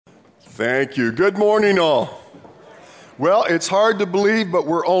Thank you. Good morning, all. Well, it's hard to believe, but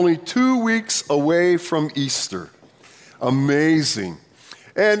we're only 2 weeks away from Easter. Amazing.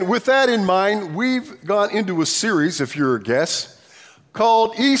 And with that in mind, we've gone into a series, if you're a guest,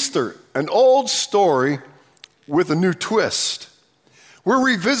 called Easter, an old story with a new twist. We're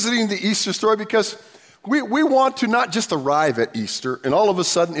revisiting the Easter story because we want to not just arrive at Easter and all of a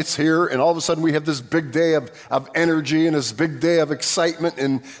sudden it's here and all of a sudden we have this big day of energy and this big day of excitement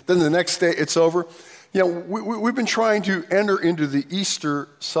and then the next day it's over. You know, we've been trying to enter into the Easter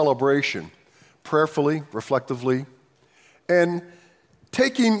celebration prayerfully, reflectively, and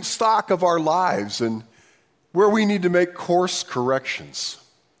taking stock of our lives and where we need to make course corrections.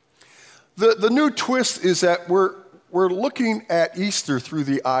 The new twist is that we're looking at Easter through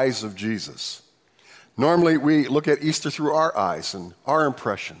the eyes of Jesus. Normally, we look at Easter through our eyes and our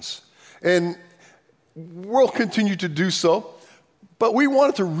impressions, and we'll continue to do so, but we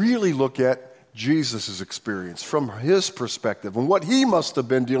wanted to really look at Jesus' experience from his perspective and what he must have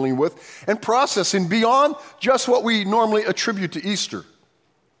been dealing with and processing beyond just what we normally attribute to Easter.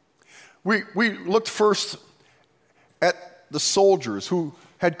 We looked first at the soldiers who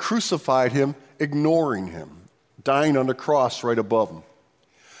had crucified him, ignoring him, dying on the cross right above him.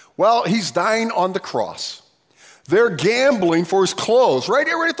 Well, he's dying on the cross. They're gambling for his clothes right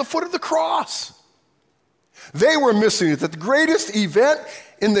at the foot of the cross. They were missing it, that the greatest event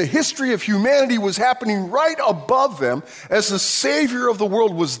in the history of humanity was happening right above them as the Savior of the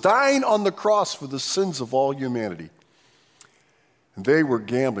world was dying on the cross for the sins of all humanity. And they were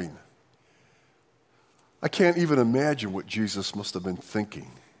gambling. I can't even imagine what Jesus must have been thinking,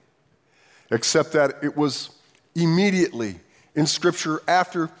 except that it was immediately in Scripture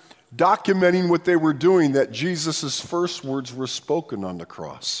after documenting what they were doing that Jesus' first words were spoken on the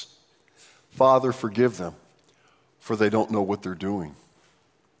cross. Father, forgive them, for they don't know what they're doing.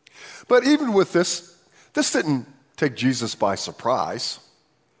 But even with this didn't take Jesus by surprise.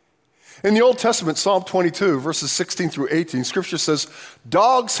 In the Old Testament, Psalm 22, verses 16 through 18, Scripture says,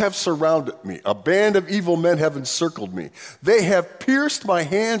 "Dogs have surrounded me. A band of evil men have encircled me. They have pierced my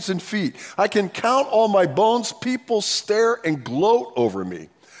hands and feet. I can count all my bones. People stare and gloat over me.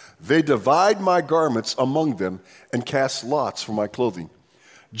 They divide my garments among them and cast lots for my clothing."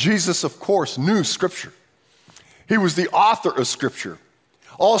 Jesus, of course, knew Scripture. He was the author of Scripture.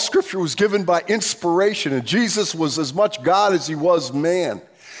 All Scripture was given by inspiration, and Jesus was as much God as he was man.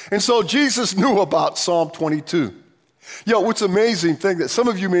 And so Jesus knew about Psalm 22. You know, what's amazing thing that some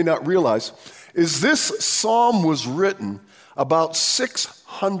of you may not realize is this psalm was written about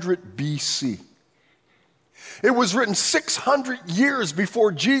 600 BC. It was written 600 years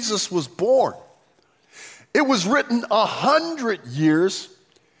before Jesus was born. It was written 100 years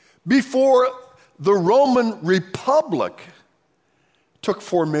before the Roman Republic took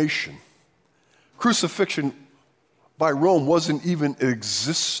formation. Crucifixion by Rome wasn't even in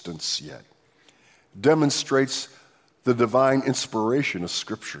existence yet. Demonstrates the divine inspiration of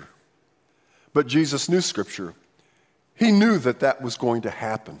Scripture. But Jesus knew Scripture. He knew that was going to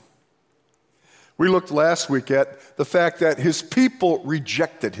happen. We looked last week at the fact that his people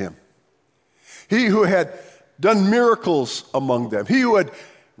rejected him. He who had done miracles among them, he who had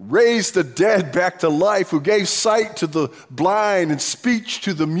raised the dead back to life, who gave sight to the blind and speech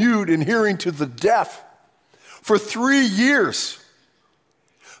to the mute and hearing to the deaf. For 3 years,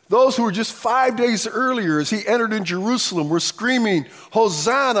 those who were just 5 days earlier as he entered in Jerusalem were screaming,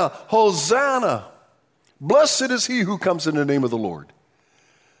 "Hosanna, Hosanna! Blessed is he who comes in the name of the Lord."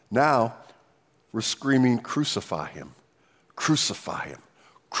 Now, we're screaming, "Crucify him, crucify him,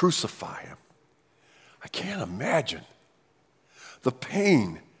 crucify him." I can't imagine the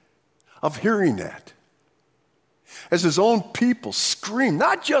pain of hearing that. As his own people scream,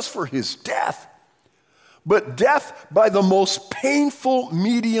 not just for his death, but death by the most painful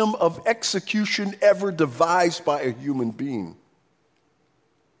medium of execution ever devised by a human being.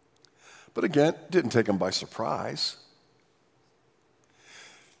 But again, it didn't take him by surprise.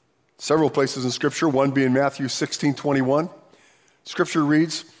 Several places in Scripture, one being Matthew 16:21, Scripture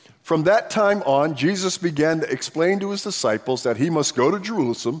reads, "From that time on, Jesus began to explain to his disciples that he must go to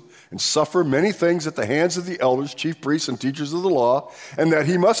Jerusalem and suffer many things at the hands of the elders, chief priests, and teachers of the law, and that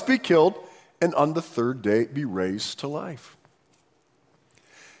he must be killed and on the third day be raised to life."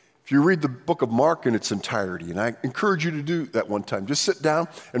 If you read the book of Mark in its entirety, and I encourage you to do that one time, just sit down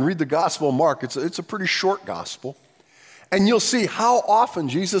and read the Gospel of Mark. It's a pretty short gospel. And you'll see how often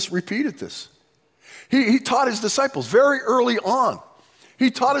Jesus repeated this. He taught his disciples very early on.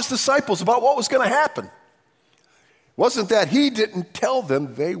 He taught his disciples about what was going to happen. It wasn't that he didn't tell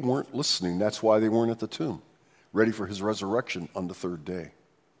them, they weren't listening. That's why they weren't at the tomb, ready for his resurrection on the third day.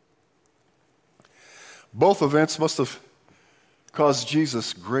 Both events must have caused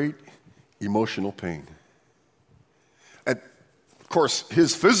Jesus great emotional pain. And of course,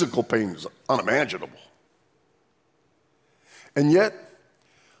 his physical pain is unimaginable. And yet,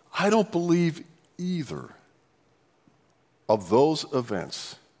 I don't believe either of those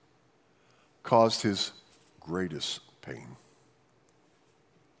events caused his greatest pain.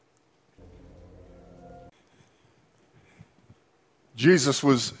 Jesus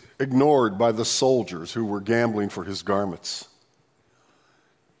was ignored by the soldiers who were gambling for his garments.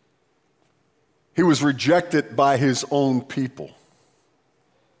 He was rejected by his own people.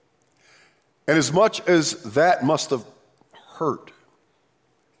 And as much as that must have hurt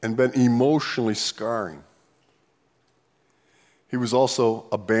and been emotionally scarring, he was also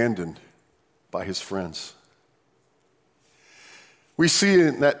abandoned by his friends. We see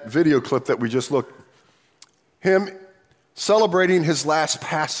in that video clip that we just looked, him celebrating his last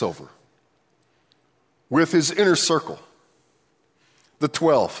Passover with his inner circle, the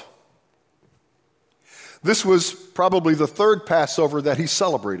 12. This was probably the third Passover that he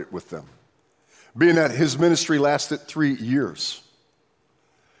celebrated with them, being that his ministry lasted 3 years.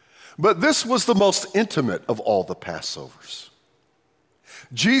 But this was the most intimate of all the Passovers.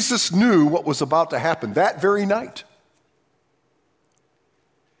 Jesus knew what was about to happen that very night.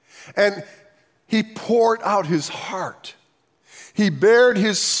 And he poured out his heart. He bared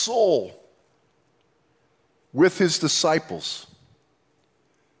his soul with his disciples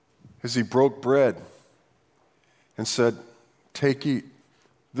as he broke bread and said, "Take, eat.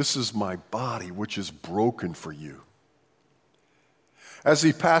 This is my body, which is broken for you." As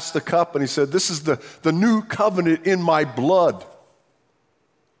he passed the cup and he said, "This is the new covenant in my blood."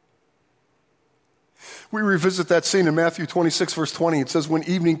 We revisit that scene in Matthew 26, verse 20. It says, when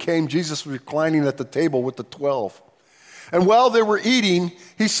evening came, Jesus was reclining at the table with the 12. And while they were eating,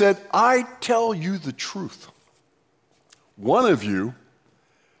 he said, "I tell you the truth. One of you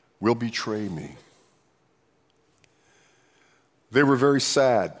will betray me." They were very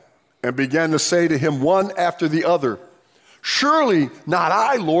sad and began to say to him one after the other, "Surely not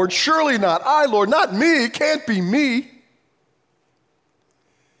I, Lord. Surely not I, Lord. Not me. It can't be me."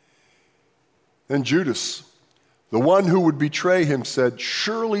 Then Judas, the one who would betray him, said,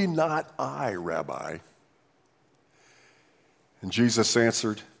 "Surely not I, Rabbi." And Jesus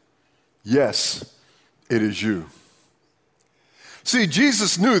answered, "Yes, it is you." See,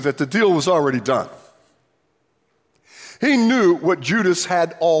 Jesus knew that the deal was already done. He knew what Judas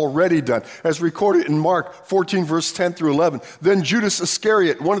had already done, as recorded in Mark 14, verse 10 through 11. Then Judas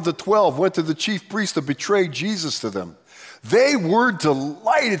Iscariot, one of the 12, went to the chief priests to betray Jesus to them. They were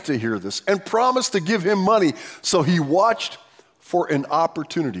delighted to hear this and promised to give him money. So he watched for an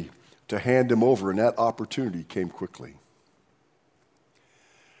opportunity to hand him over, and that opportunity came quickly.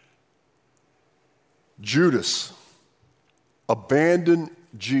 Judas abandoned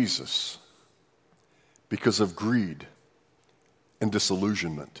Jesus because of greed and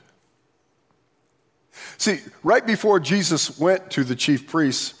disillusionment. See, right before Jesus went to the chief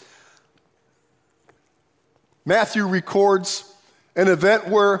priests, Matthew records an event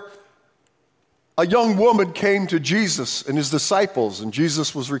where a young woman came to Jesus and his disciples, and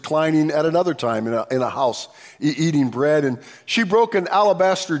Jesus was reclining at another time in a house eating bread, and she broke an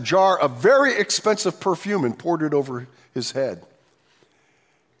alabaster jar of very expensive perfume and poured it over his head.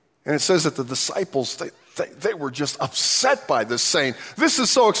 And it says that the disciples, they were just upset by this, saying, "This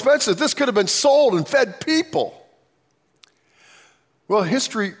is so expensive. This could have been sold and fed people." Well,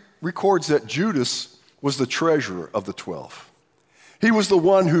 history records that Judas was the treasurer of the 12. He was the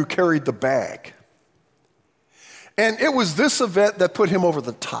one who carried the bag. And it was this event that put him over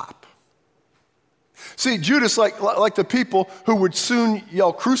the top. See, Judas, like the people who would soon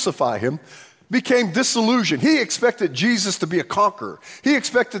yell, "Crucify him," became disillusioned. He expected Jesus to be a conqueror. He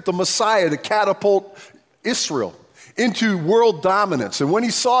expected the Messiah to catapult Israel into world dominance. And when he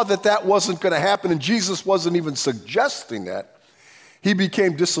saw that that wasn't going to happen, and Jesus wasn't even suggesting that, he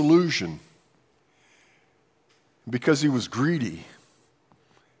became disillusioned. Because he was greedy,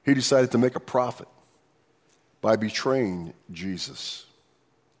 he decided to make a profit by betraying Jesus.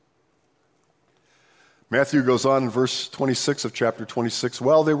 Matthew goes on in verse 26 of chapter 26.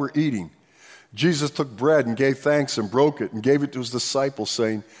 While they were eating, Jesus took bread and gave thanks and broke it and gave it to his disciples,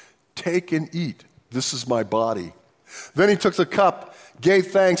 saying, "Take and eat. This is my body." Then he took the cup,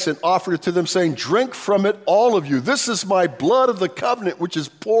 gave thanks, and offered it to them, saying, "Drink from it, all of you. This is my blood of the covenant, which is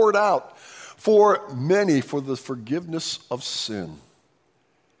poured out for many for the forgiveness of sin."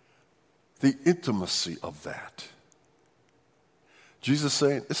 The intimacy of that. Jesus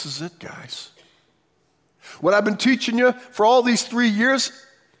saying, "This is it, guys. What I've been teaching you for all these 3 years,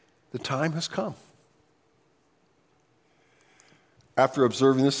 the time has come. After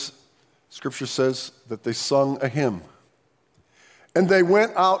observing this, Scripture says that they sung a hymn. And they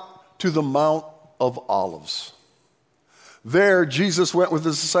went out to the Mount of Olives. There, Jesus went with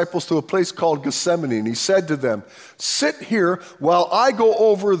his disciples to a place called Gethsemane, and he said to them, "Sit here while I go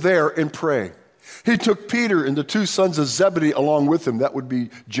over there and pray." He took Peter and the two sons of Zebedee along with him. That would be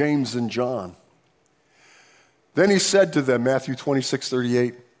James and John. Then he said to them, Matthew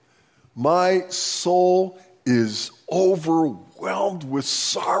 26:38, "My soul is overwhelmed with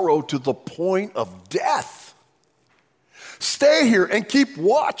sorrow to the point of death. Stay here and keep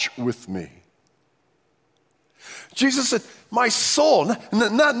watch with me." Jesus said, my soul,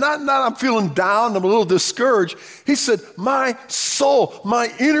 not I'm feeling down, I'm a little discouraged. He said, my soul, my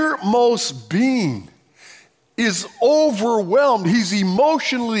innermost being is overwhelmed. He's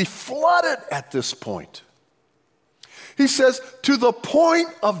emotionally flooded at this point. He says, to the point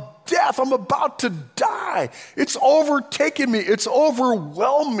of death, I'm about to die. It's overtaken me. It's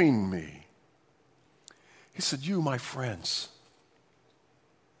overwhelming me. He said, you, my friends,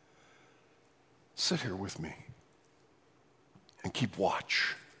 sit here with me and keep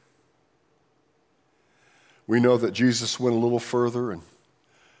watch. We know that Jesus went a little further, and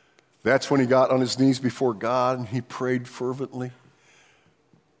that's when he got on his knees before God and he prayed fervently,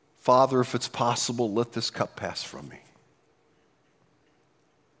 "Father, if it's possible, let this cup pass from me."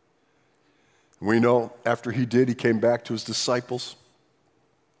 We know after he did, he came back to his disciples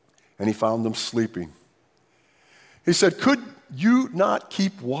and he found them sleeping. He said, "Could you not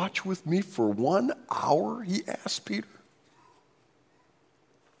keep watch with me for 1 hour?" he asked Peter.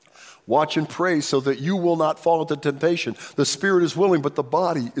 "Watch and pray so that you will not fall into temptation. The spirit is willing, but the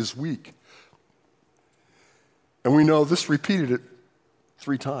body is weak." And we know this repeated it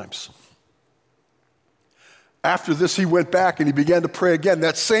 3 times. After this, he went back and he began to pray again,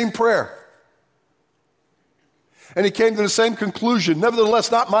 that same prayer. And he came to the same conclusion,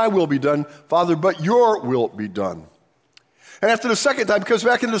 "Nevertheless, not my will be done, Father, but your will be done." And after the second time, he comes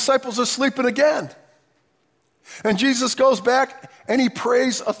back and the disciples are sleeping again. And Jesus goes back and he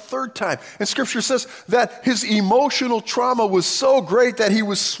prays a third time. And Scripture says that his emotional trauma was so great that he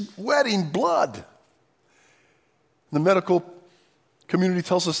was sweating blood. The medical community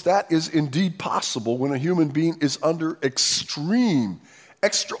tells us that is indeed possible when a human being is under extreme,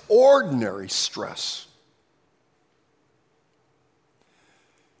 extraordinary stress.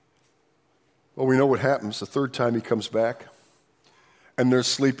 Well, we know what happens. The third time he comes back and they're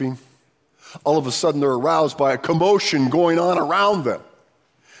sleeping. All of a sudden, they're aroused by a commotion going on around them.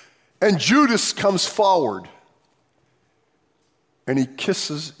 And Judas comes forward, and he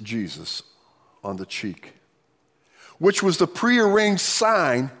kisses Jesus on the cheek, which was the prearranged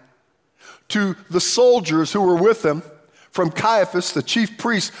sign to the soldiers who were with him from Caiaphas, the chief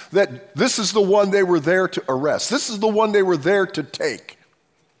priest, that this is the one they were there to arrest. This is the one they were there to take.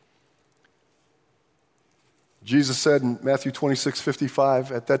 Jesus said in Matthew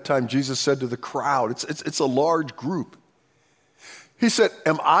 26:55, at that time, Jesus said to the crowd, it's a large group. He said,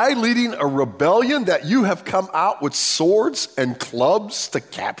 "Am I leading a rebellion that you have come out with swords and clubs to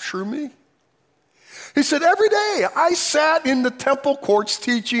capture me?" He said, "Every day I sat in the temple courts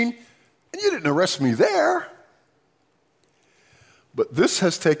teaching, and you didn't arrest me there. But this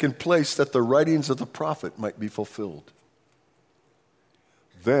has taken place that the writings of the prophet might be fulfilled."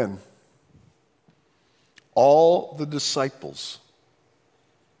 Then all the disciples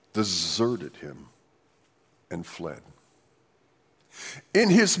deserted him and fled. In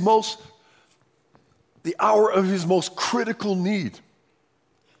the hour of his most critical need,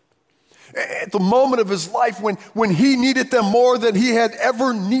 at the moment of his life when he needed them more than he had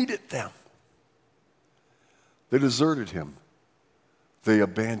ever needed them, they deserted him. They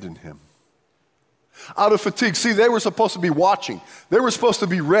abandoned him. Out of fatigue. See, they were supposed to be watching. They were supposed to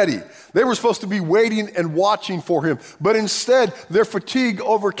be ready. They were supposed to be waiting and watching for him. But instead, their fatigue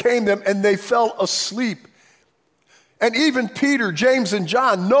overcame them and they fell asleep. And even Peter, James, and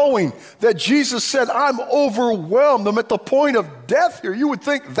John, knowing that Jesus said, "I'm overwhelmed, I'm at the point of death here," you would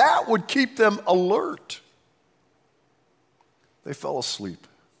think that would keep them alert. They fell asleep.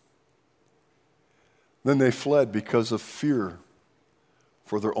 Then they fled because of fear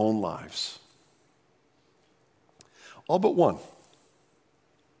for their own lives. All but one.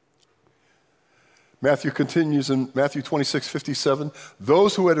 Matthew continues in Matthew 26:57.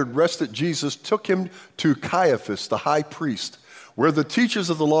 Those who had arrested Jesus took him to Caiaphas, the high priest, where the teachers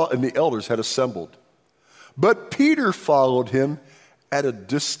of the law and the elders had assembled. But Peter followed him at a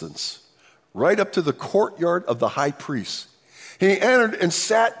distance, right up to the courtyard of the high priest. He entered and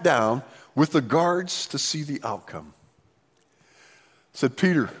sat down with the guards to see the outcome. Said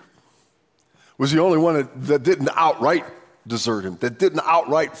Peter was the only one that didn't outright desert him, that didn't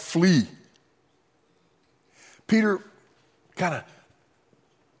outright flee. Peter kind of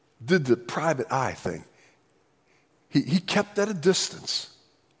did the private eye thing. He kept at a distance,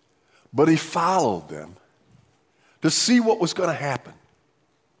 but he followed them to see what was going to happen.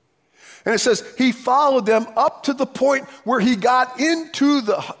 And it says he followed them up to the point where he got into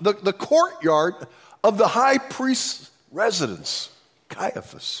the courtyard of the high priest's residence,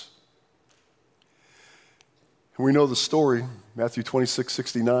 Caiaphas. And we know the story, Matthew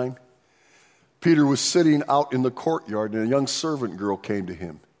 26:69. Peter was sitting out in the courtyard, and a young servant girl came to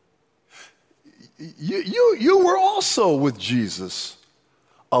him. You were also with Jesus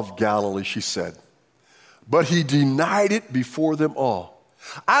of Galilee, she said. But he denied it before them all.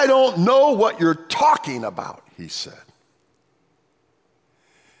 I don't know what you're talking about, he said.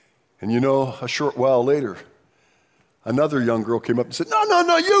 And you know, a short while later, another young girl came up and said,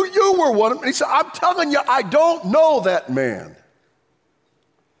 No, you were one of them. And he said, I'm telling you, I don't know that man.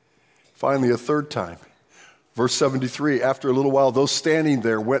 Finally, a third time, verse 73, after a little while, those standing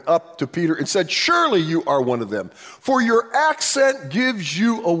there went up to Peter and said, Surely you are one of them, for your accent gives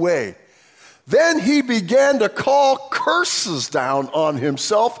you away. Then he began to call curses down on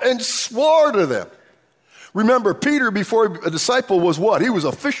himself and swore to them. Remember, Peter, before a disciple, was what? He was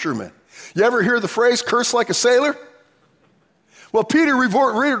a fisherman. You ever hear the phrase, curse like a sailor? Well, Peter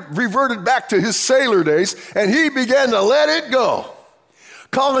reverted back to his sailor days, and he began to let it go,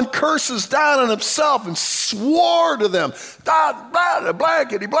 calling curses down on himself and swore to them,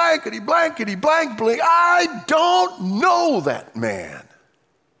 blankety, blankety, blankety, blank, blank. I don't know that man.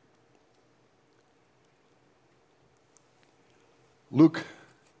 Luke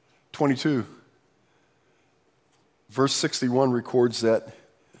 22, verse 61 records that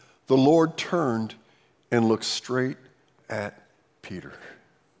the Lord turned and looked straight at Peter.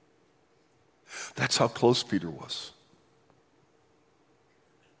 That's how close Peter was.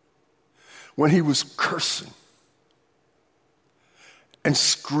 When he was cursing and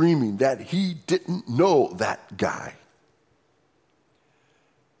screaming that he didn't know that guy,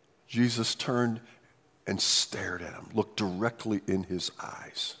 Jesus turned and stared at him, looked directly in his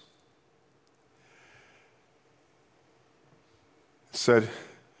eyes. Said,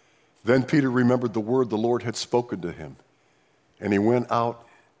 then Peter remembered the word the Lord had spoken to him, and he went out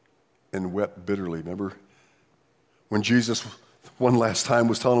and wept bitterly. Remember when Jesus one last time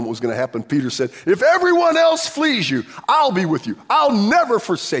was telling him what was going to happen? Peter said, if everyone else flees you, I'll be with you. I'll never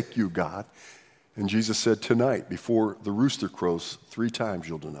forsake you, God. And Jesus said, tonight, before the rooster crows, 3 times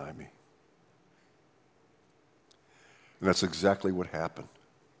you'll deny me. And that's exactly what happened.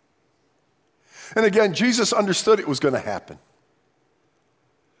 And again, Jesus understood it was going to happen.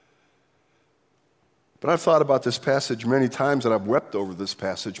 But I've thought about this passage many times, and I've wept over this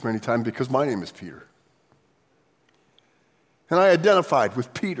passage many times because my name is Peter. And I identified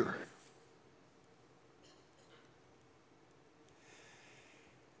with Peter.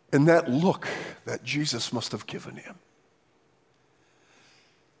 And that look that Jesus must have given him,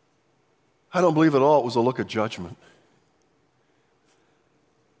 I don't believe at all it was a look of judgment.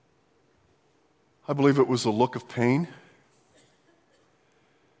 I believe it was a look of pain.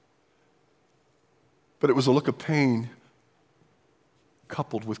 But it was a look of pain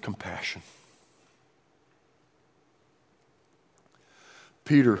coupled with compassion.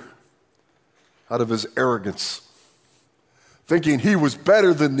 Peter, out of his arrogance, thinking he was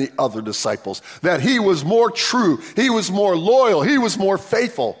better than the other disciples, that he was more true, he was more loyal, he was more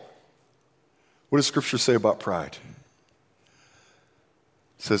faithful. What does Scripture say about pride?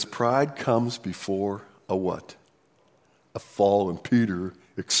 It says pride comes before a what? A fall. And Peter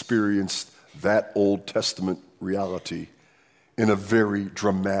experienced that Old Testament reality in a very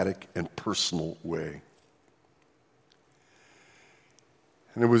dramatic and personal way.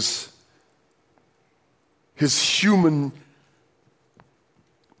 And it was his human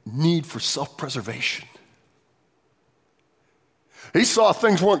need for self-preservation. He saw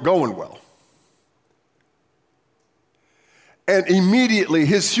things weren't going well. And immediately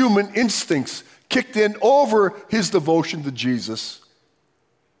his human instincts kicked in over his devotion to Jesus.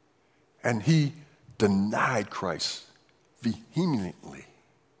 And he denied Christ vehemently.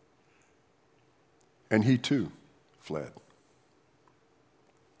 And he too fled.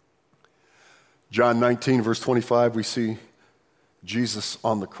 John 19, verse 25, we see Jesus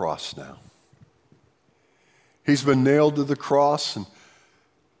on the cross now. He's been nailed to the cross, and it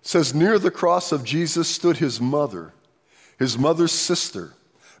says near the cross of Jesus stood his mother's sister,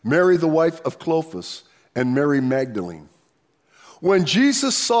 Mary the wife of Clopas, and Mary Magdalene. When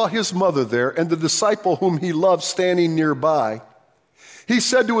Jesus saw his mother there and the disciple whom he loved standing nearby, He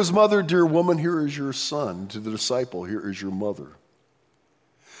said to his mother, "Dear woman, here is your son." To the disciple, "Here is your mother."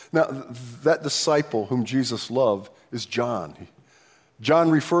 Now, that disciple whom Jesus loved is John. John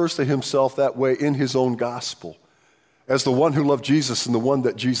refers to himself that way in his own gospel as the one who loved Jesus and the one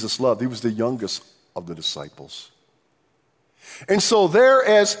that Jesus loved. He was the youngest of the disciples. And so there,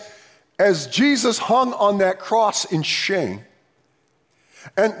 as Jesus hung on that cross in shame,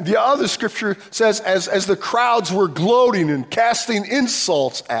 and the other scripture says, as the crowds were gloating and casting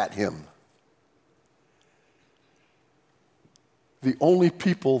insults at him, the only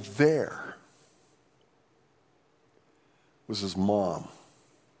people there was his mom,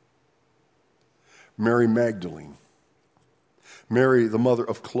 Mary Magdalene, Mary, the mother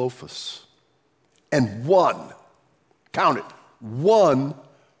of Clopas, and one, count it, one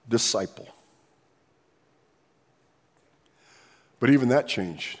disciple. But even that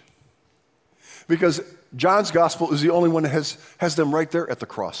changed. Because John's gospel is the only one that has them right there at the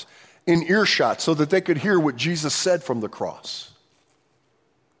cross, in earshot, so that they could hear what Jesus said from the cross.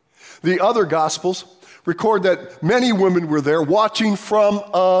 The other gospels record that many women were there watching from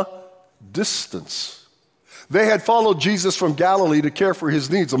a distance. They had followed Jesus from Galilee to care for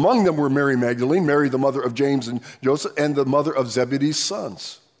his needs. Among them were Mary Magdalene, Mary the mother of James and Joseph, and the mother of Zebedee's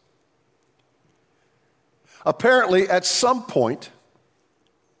sons. Apparently, at some point,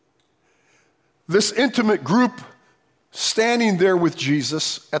 this intimate group standing there with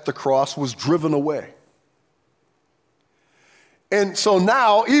Jesus at the cross was driven away. And so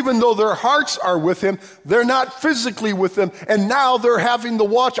now, even though their hearts are with him, they're not physically with him. And now they're having to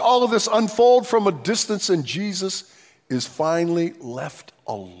watch all of this unfold from a distance, and Jesus is finally left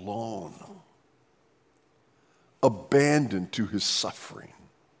alone, abandoned to his suffering.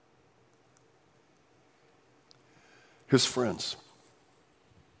 His friends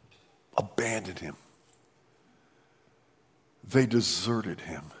abandoned him. They deserted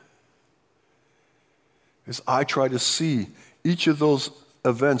him. As I try to see each of those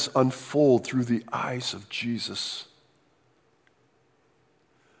events unfold through the eyes of Jesus,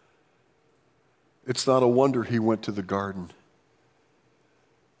 it's not a wonder he went to the garden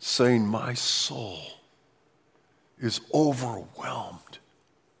saying, "My soul is overwhelmed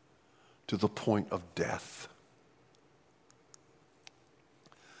to the point of death."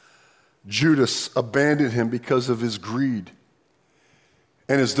 Judas abandoned him because of his greed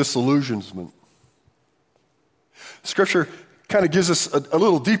and his disillusionment. Scripture kind of gives us a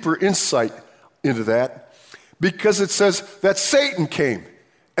little deeper insight into that, because it says that Satan came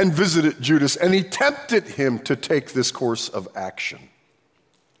and visited Judas, and he tempted him to take this course of action.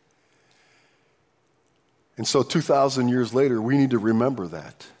 And so 2,000 years later, we need to remember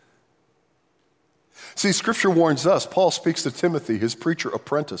that. See, Scripture warns us. Paul speaks to Timothy, his preacher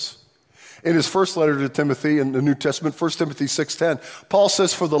apprentice. In his first letter to Timothy in the New Testament, 1 Timothy 6:10, Paul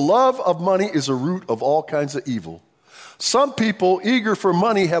says, "For the love of money is a root of all kinds of evil. Some people, eager for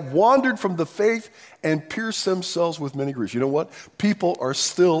money, have wandered from the faith and pierced themselves with many griefs." You know what? People are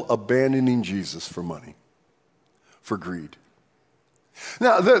still abandoning Jesus for money, for greed.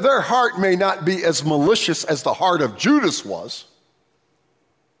 Now, their heart may not be as malicious as the heart of Judas was,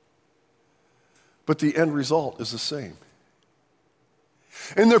 but the end result is the same.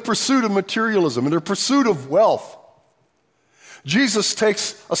 In their pursuit of materialism, in their pursuit of wealth, Jesus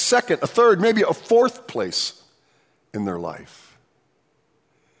takes a second, a third, maybe a fourth place in their life.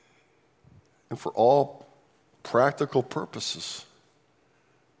 And for all practical purposes,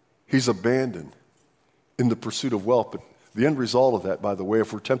 he's abandoned in the pursuit of wealth. But the end result of that, by the way,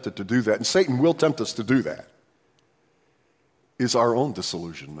 if we're tempted to do that, and Satan will tempt us to do that, is our own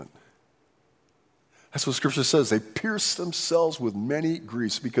disillusionment. That's what Scripture says. They pierce themselves with many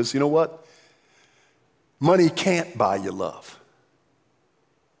griefs, because you know what? Money can't buy you love.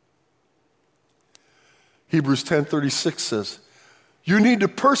 Hebrews 10:36 says, "You need to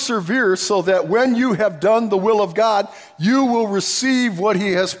persevere so that when you have done the will of God, you will receive what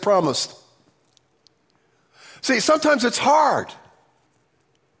he has promised." See, sometimes it's hard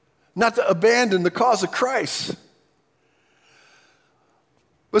not to abandon the cause of Christ.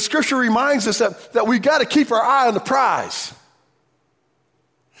 But Scripture reminds us that we've got to keep our eye on the prize.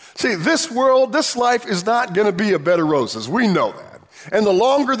 See, this world, this life is not going to be a bed of roses. We know that. And the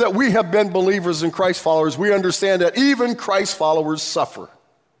longer that we have been believers and Christ followers, we understand that even Christ followers suffer.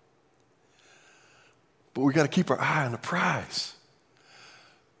 But we got to keep our eye on the prize.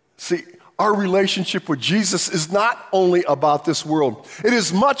 See, our relationship with Jesus is not only about this world. It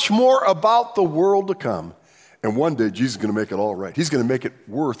is much more about the world to come. And one day, Jesus is going to make it all right. He's going to make it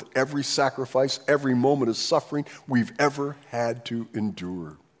worth every sacrifice, every moment of suffering we've ever had to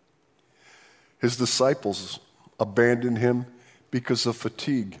endure. His disciples abandoned him because of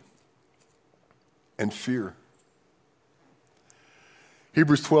fatigue and fear.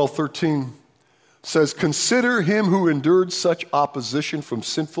 Hebrews 12:13 says, "Consider him who endured such opposition from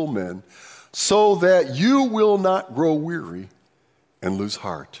sinful men, so that you will not grow weary and lose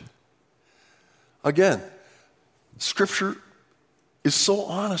heart." Again, Scripture is so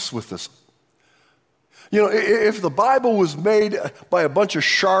honest with us. You know, if the Bible was made by a bunch of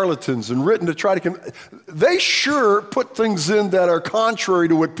charlatans and written to try to, they sure put things in that are contrary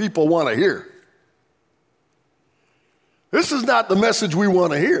to what people want to hear. This is not the message we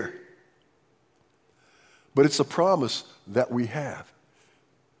want to hear. But it's a promise that we have.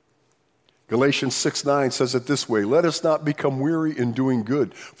 Galatians 6:9 says it this way, "Let us not become weary in doing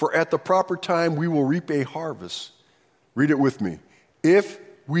good, for at the proper time we will reap a harvest." Read it with me. "If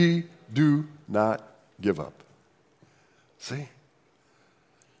we do not give up." See?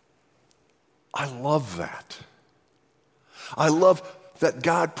 I love that. I love that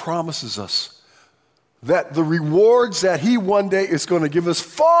God promises us that the rewards that he one day is going to give us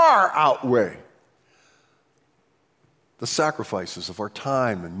far outweigh the sacrifices of our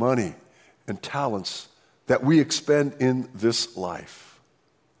time and money and talents that we expend in this life.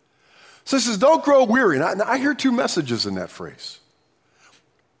 So it says, don't grow weary. And I hear two messages in that phrase.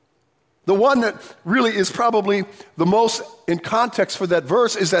 The one that really is probably the most in context for that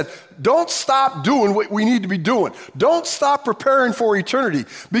verse is that don't stop doing what we need to be doing. Don't stop preparing for eternity,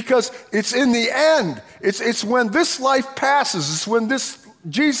 because it's in the end. It's when this life passes. It's when this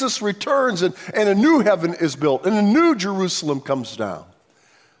Jesus returns and a new heaven is built and a new Jerusalem comes down.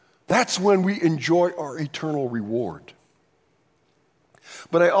 That's when we enjoy our eternal reward.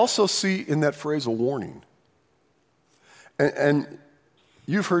 But I also see in that phrase a warning. And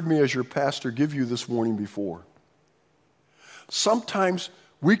you've heard me as your pastor give you this warning before. Sometimes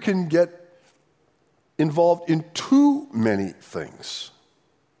we can get involved in too many things.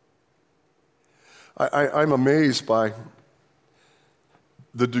 I'm amazed by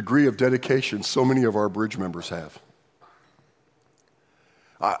the degree of dedication so many of our bridge members have.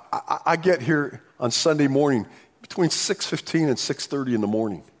 I get here on Sunday morning between 6:15 and 6:30 in the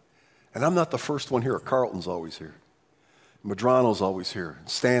morning. And I'm not the first one here. Carlton's always here. Madrano's always here.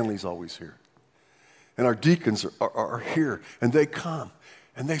 Stanley's always here. And our deacons are here. And they come.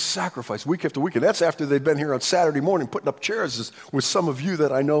 And they sacrifice week after week. And that's after they've been here on Saturday morning putting up chairs with some of you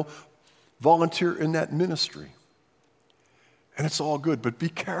that I know volunteer in that ministry. And it's all good. But be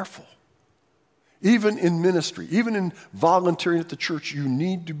careful. Even in ministry, even in volunteering at the church, you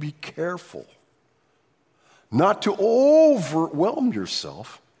need to be careful not to overwhelm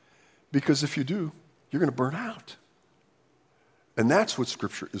yourself, because if you do, you're going to burn out. And that's what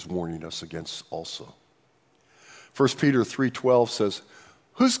Scripture is warning us against also. 1 Peter 3:12 says,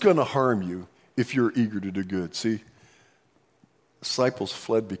 "Who's going to harm you if you're eager to do good?" See, disciples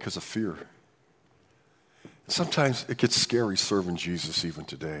fled because of fear. Sometimes it gets scary serving Jesus even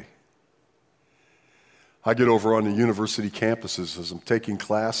today. I get over on the university campuses as I'm taking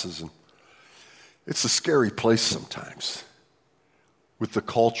classes, and it's a scary place sometimes with the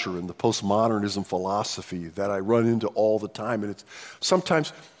culture and the postmodernism philosophy that I run into all the time. And it's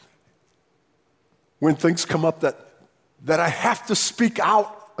sometimes when things come up that I have to speak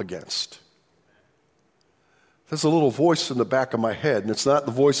out against, there's a little voice in the back of my head, and it's not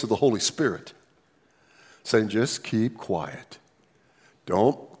the voice of the Holy Spirit, saying, just keep quiet.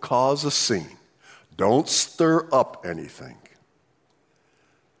 Don't cause a scene. Don't stir up anything.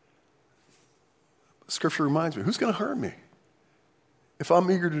 Scripture reminds me, who's going to harm me if I'm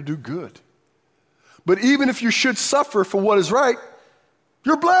eager to do good? But even if you should suffer for what is right,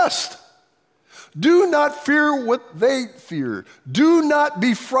 you're blessed. Do not fear what they fear. Do not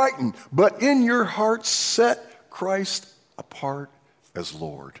be frightened, but in your heart set Christ apart as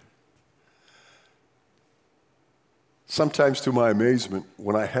Lord. Sometimes to my amazement,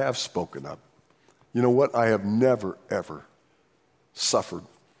 when I have spoken up, you know what? I have never, ever suffered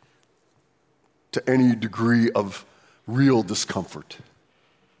to any degree of real discomfort.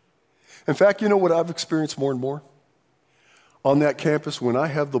 In fact, you know what I've experienced more and more? On that campus, when I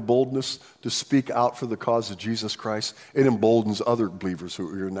have the boldness to speak out for the cause of Jesus Christ, it emboldens other believers who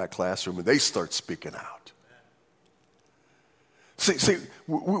are in that classroom, and they start speaking out. See,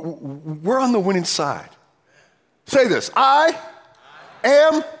 we're on the winning side. Say this, I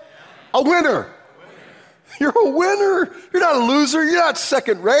am a winner. You're a winner. You're not a loser. You're not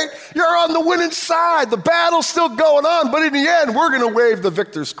second rate. You're on the winning side. The battle's still going on, but in the end, we're going to wave the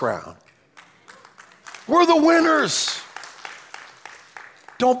victor's crown. We're the winners.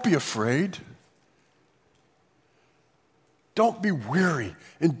 Don't be afraid. Don't be weary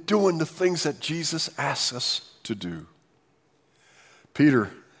in doing the things that Jesus asks us to do. Peter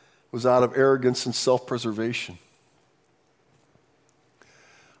was out of arrogance and self-preservation.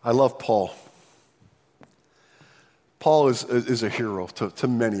 I love Paul. Paul is a hero to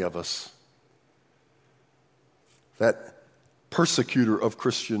many of us. That persecutor of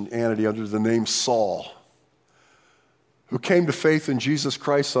Christianity under the name Saul, who came to faith in Jesus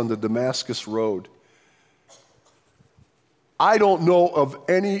Christ on the Damascus Road. I don't know of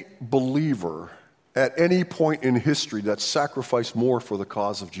any believer at any point in history that sacrificed more for the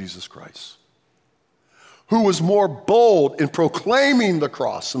cause of Jesus Christ, who was more bold in proclaiming the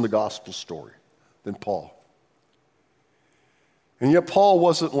cross in the gospel story than Paul. And yet Paul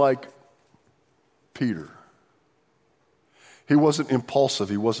wasn't like Peter. He wasn't impulsive.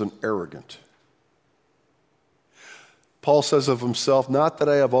 He wasn't arrogant. Paul says of himself, not that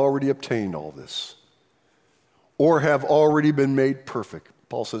I have already obtained all this or have already been made perfect.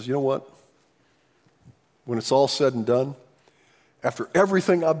 Paul says, you know what? When it's all said and done, after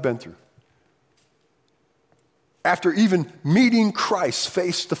everything I've been through, after even meeting Christ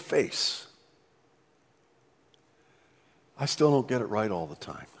face to face, I still don't get it right all the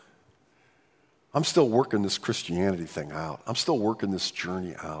time. I'm still working this Christianity thing out. I'm still working this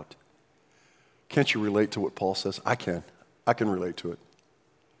journey out. Can't you relate to what Paul says? I can. I can relate to it.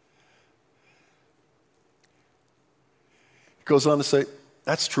 He goes on to say,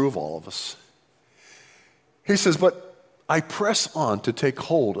 that's true of all of us. He says, but I press on to take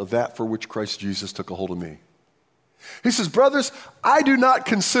hold of that for which Christ Jesus took a hold of me. He says, brothers, I do not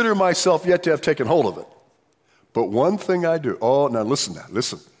consider myself yet to have taken hold of it. But one thing I do. Oh, now listen now,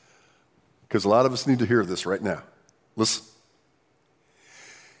 listen. Because a lot of us need to hear this right now. Listen.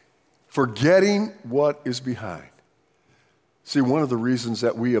 Forgetting what is behind. See, one of the reasons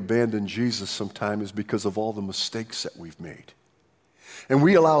that we abandon Jesus sometimes is because of all the mistakes that we've made. And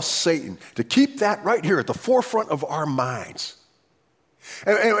we allow Satan to keep that right here at the forefront of our minds.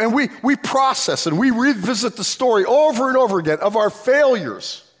 And we process and we revisit the story over and over again of our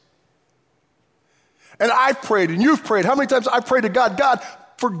failures. And I've prayed and you've prayed. How many times I've prayed to God, God,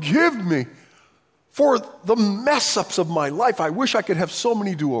 forgive me for the mess-ups of my life. I wish I could have so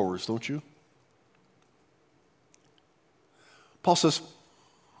many do-overs, don't you? Paul says,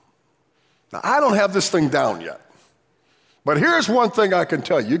 now I don't have this thing down yet. But here's one thing I can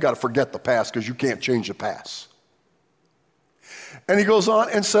tell you. You got to forget the past because you can't change the past. And he goes on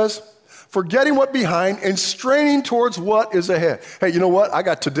and says, forgetting what behind and straining towards what is ahead. Hey, you know what? I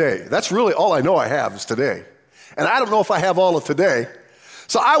got today. That's really all I know I have is today. And I don't know if I have all of today.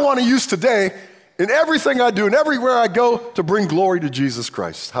 So I want to use today in everything I do and everywhere I go to bring glory to Jesus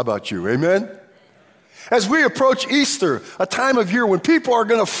Christ. How about you? Amen? As we approach Easter, a time of year when people are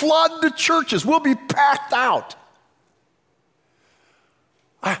going to flood the churches, we'll be packed out.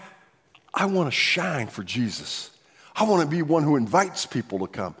 I want to shine for Jesus. I want to be one who invites people to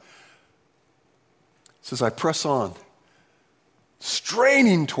come. It says, I press on,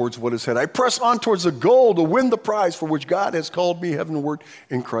 straining towards what is ahead. I press on towards the goal to win the prize for which God has called me heavenward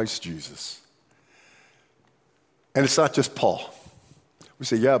in Christ Jesus. And it's not just Paul. We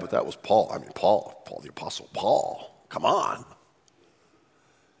say, yeah, but that was Paul. I mean, Paul, the Apostle Paul. Come on.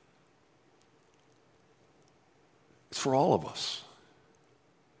 It's for all of us.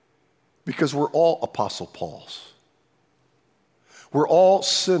 Because we're all Apostle Pauls. We're all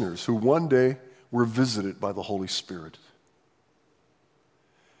sinners who one day were visited by the Holy Spirit,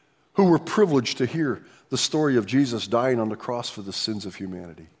 who were privileged to hear the story of Jesus dying on the cross for the sins of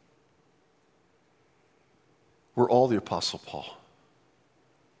humanity. We're all the Apostle Paul.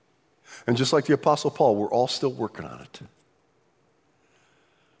 And just like the Apostle Paul, we're all still working on it.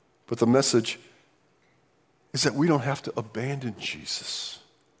 But the message is that we don't have to abandon Jesus.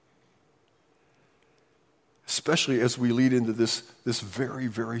 Especially as we lead into this very,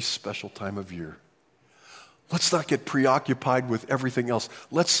 very special time of year. Let's not get preoccupied with everything else.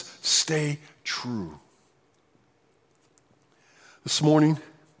 Let's stay true. This morning,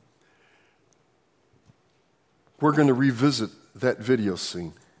 we're going to revisit that video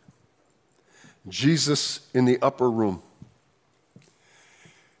scene. Jesus in the upper room,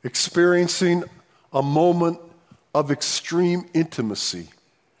 experiencing a moment of extreme intimacy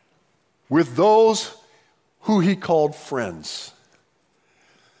with those who he called friends.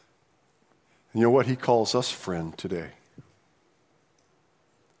 And you know what? He calls us friend today.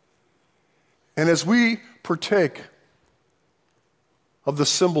 And as we partake of the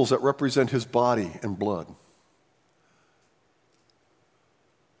symbols that represent his body and blood,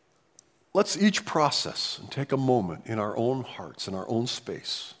 let's each process and take a moment in our own hearts, in our own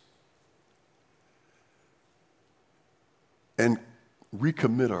space, and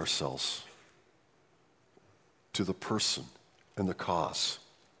recommit ourselves to the person and the cause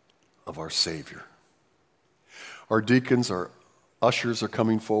of our Savior. Our deacons, our ushers are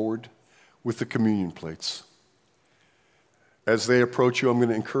coming forward with the communion plates. As they approach you, I'm going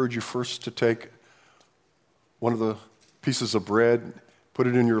to encourage you first to take one of the pieces of bread, put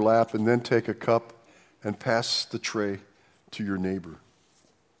it in your lap, and then take a cup and pass the tray to your neighbor.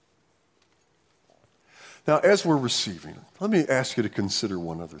 Now, as we're receiving, let me ask you to consider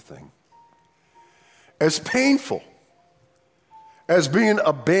one other thing. As painful as being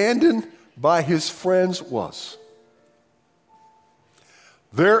abandoned by his friends was,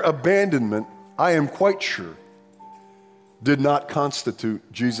 their abandonment, I am quite sure, did not constitute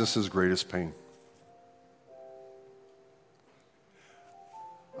Jesus' greatest pain.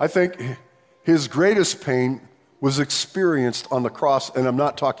 I think his greatest pain was experienced on the cross, and I'm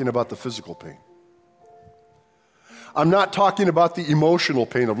not talking about the physical pain. I'm not talking about the emotional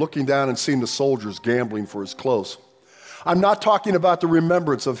pain of looking down and seeing the soldiers gambling for his clothes. I'm not talking about the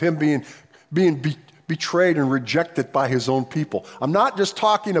remembrance of him being betrayed and rejected by his own people. I'm not just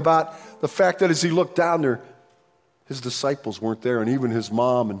talking about the fact that as he looked down there, his disciples weren't there, and even his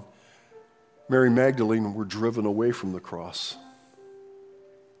mom and Mary Magdalene were driven away from the cross.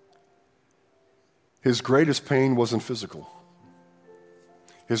 His greatest pain wasn't physical.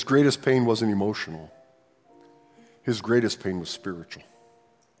 His greatest pain wasn't emotional. His greatest pain was spiritual.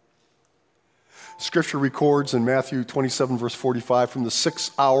 Scripture records in Matthew 27, verse 45, from the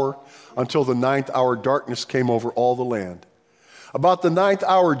 6th hour until the 9th hour, darkness came over all the land. About the 9th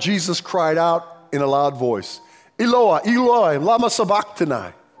hour, Jesus cried out in a loud voice, Eloi, Eloi, lama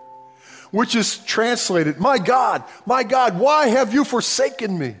sabachthani, which is translated, my God, why have you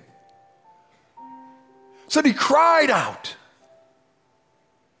forsaken me? Said he cried out.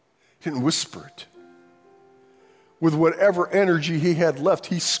 He didn't whisper it. With whatever energy he had left,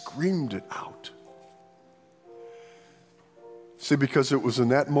 he screamed it out. See, because it was in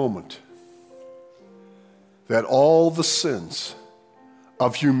that moment that all the sins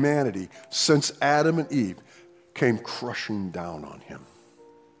of humanity since Adam and Eve came crushing down on him.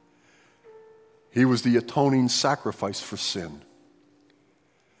 He was the atoning sacrifice for sin.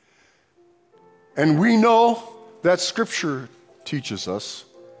 And we know that Scripture teaches us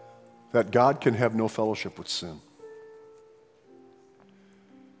that God can have no fellowship with sin.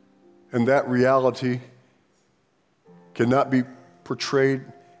 And that reality cannot be portrayed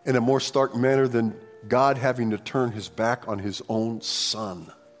in a more stark manner than God having to turn his back on his own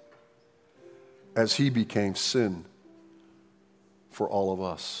Son as he became sin for all of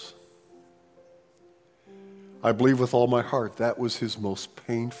us. I believe with all my heart that was his most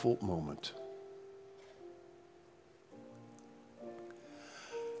painful moment.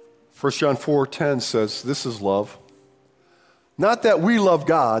 1 John 4:10 says, this is love. Not that we love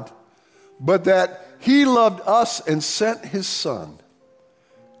God, but that he loved us and sent his Son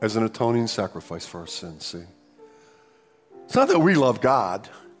as an atoning sacrifice for our sins, see? It's not that we love God.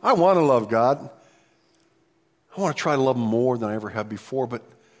 I want to love God. I want to try to love him more than I ever have before, but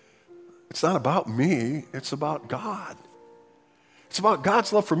it's not about me. It's about God. It's about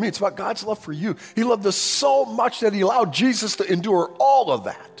God's love for me. It's about God's love for you. He loved us so much that he allowed Jesus to endure all of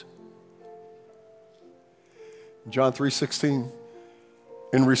that. John 3:16,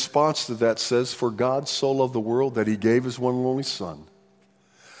 in response to that, says, for God so loved the world that he gave his one and only Son,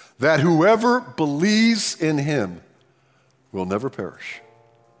 that whoever believes in him will never perish,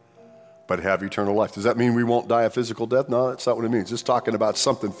 but have eternal life. Does that mean we won't die a physical death? No, that's not what it means. It's talking about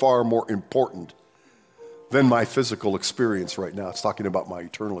something far more important than my physical experience right now. It's talking about my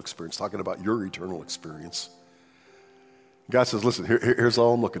eternal experience, talking about your eternal experience. God says, listen, here's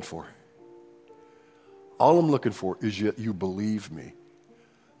all I'm looking for. All I'm looking for is that you believe me,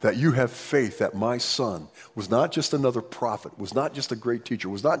 that you have faith that my Son was not just another prophet, was not just a great teacher,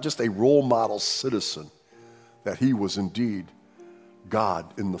 was not just a role model citizen, that he was indeed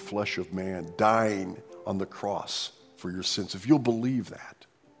God in the flesh of man, dying on the cross for your sins. If you'll believe that,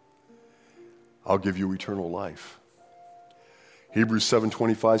 I'll give you eternal life. Hebrews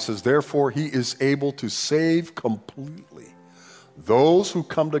 7:25 says, therefore he is able to save completely those who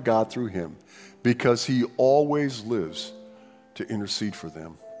come to God through him, because he always lives to intercede for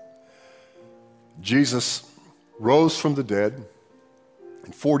them. Jesus rose from the dead,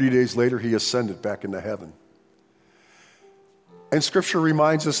 and 40 days later he ascended back into heaven. And Scripture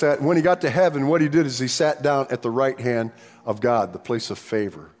reminds us that when he got to heaven, what he did is he sat down at the right hand of God, the place of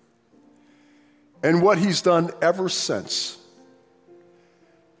favor. And what he's done ever since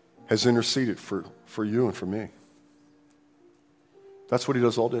has interceded for you and for me. That's what he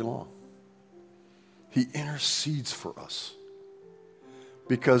does all day long. He intercedes for us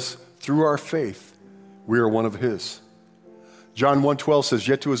because through our faith, we are one of his. John 1:12 says,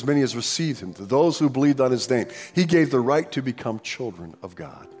 yet to as many as received him, to those who believed on his name, he gave the right to become children of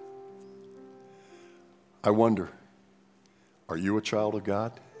God. I wonder, are you a child of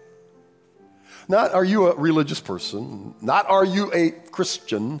God? Not are you a religious person, not are you a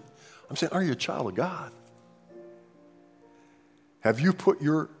Christian. I'm saying, are you a child of God? Have you put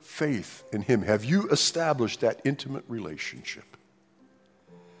your faith in him? Have you established that intimate relationship?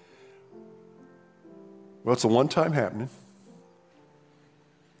 Well, it's a one-time happening.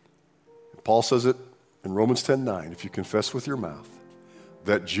 Paul says it in Romans 10:9. If you confess with your mouth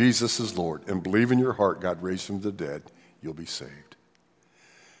that Jesus is Lord and believe in your heart God raised him from the dead, you'll be saved.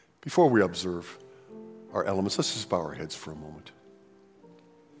 Before we observe our elements, let's just bow our heads for a moment.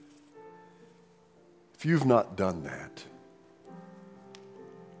 If you've not done that,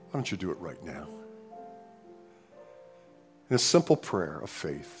 why don't you do it right now? In a simple prayer of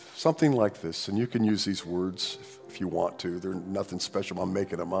faith, something like this, and you can use these words if you want to. They're nothing special. I'm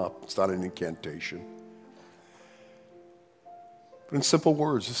making them up. It's not an incantation. But in simple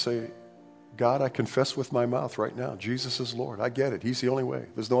words, just say, God, I confess with my mouth right now, Jesus is Lord. I get it. He's the only way.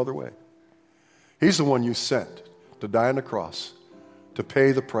 There's no other way. He's the one you sent to die on the cross, to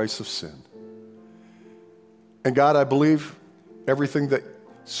pay the price of sin. And God, I believe everything that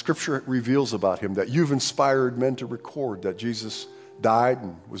Scripture reveals about him, that you've inspired men to record, that Jesus died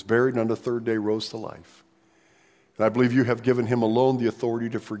and was buried and on the third day rose to life. And I believe you have given him alone the authority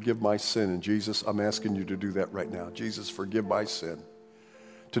to forgive my sin. And Jesus, I'm asking you to do that right now. Jesus, forgive my sin.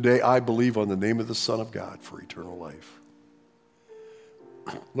 Today I believe on the name of the Son of God for eternal life.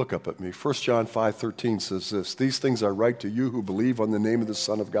 Look up at me. 1 John 5:13 says this, these things I write to you who believe on the name of the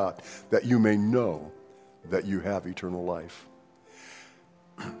Son of God, that you may know that you have eternal life.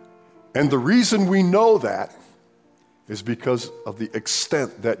 And the reason we know that is because of the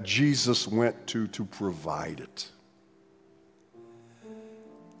extent that Jesus went to provide it.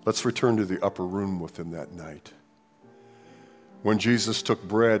 Let's return to the upper room with him that night. When Jesus took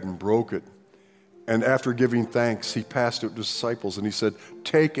bread and broke it, and after giving thanks, he passed it to the disciples and he said,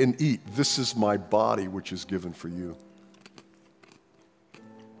 take and eat. This is my body which is given for you.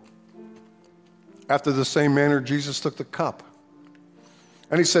 After the same manner, Jesus took the cup.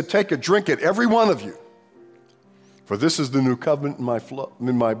 And he said, take it, drink it, every one of you. For this is the new covenant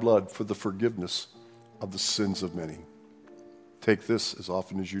in my blood for the forgiveness of the sins of many. Take this as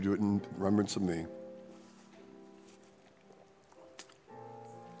often as you do it in remembrance of me.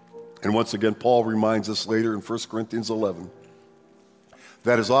 And once again, Paul reminds us later in 1 Corinthians 11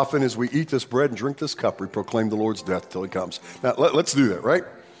 that as often as we eat this bread and drink this cup, we proclaim the Lord's death till he comes. Now, let's do that, right?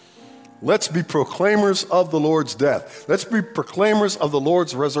 Let's be proclaimers of the Lord's death. Let's be proclaimers of the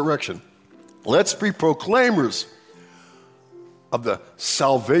Lord's resurrection. Let's be proclaimers of the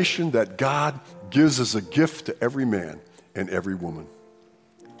salvation that God gives as a gift to every man and every woman.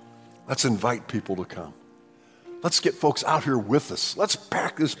 Let's invite people to come. Let's get folks out here with us. Let's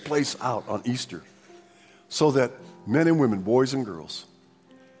pack this place out on Easter so that men and women, boys and girls,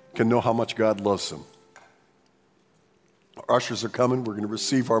 can know how much God loves them. Our ushers are coming. We're going to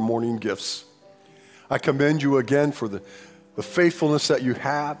receive our morning gifts. I commend you again for the faithfulness that you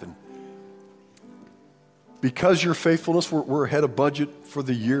have. And because your faithfulness, we're ahead of budget for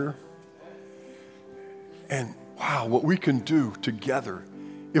the year. And wow, what we can do together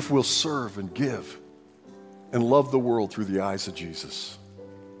if we'll serve and give and love the world through the eyes of Jesus.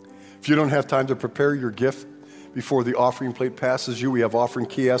 If you don't have time to prepare your gift before the offering plate passes you, we have offering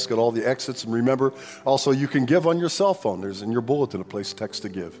kiosk at all the exits. And remember, also you can give on your cell phone. There's in your bulletin a place text to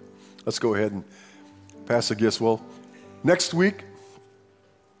give. Let's go ahead and pass the gifts. Well, next week,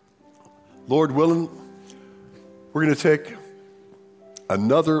 Lord willing, we're going to take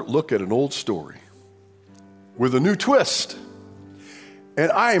another look at an old story with a new twist. And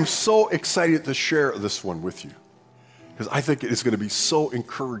I am so excited to share this one with you because I think it is going to be so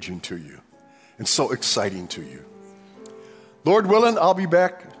encouraging to you and so exciting to you. Lord willing, I'll be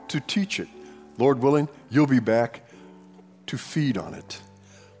back to teach it. Lord willing, you'll be back to feed on it.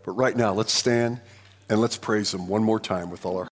 But right now, let's stand and let's praise him one more time with all our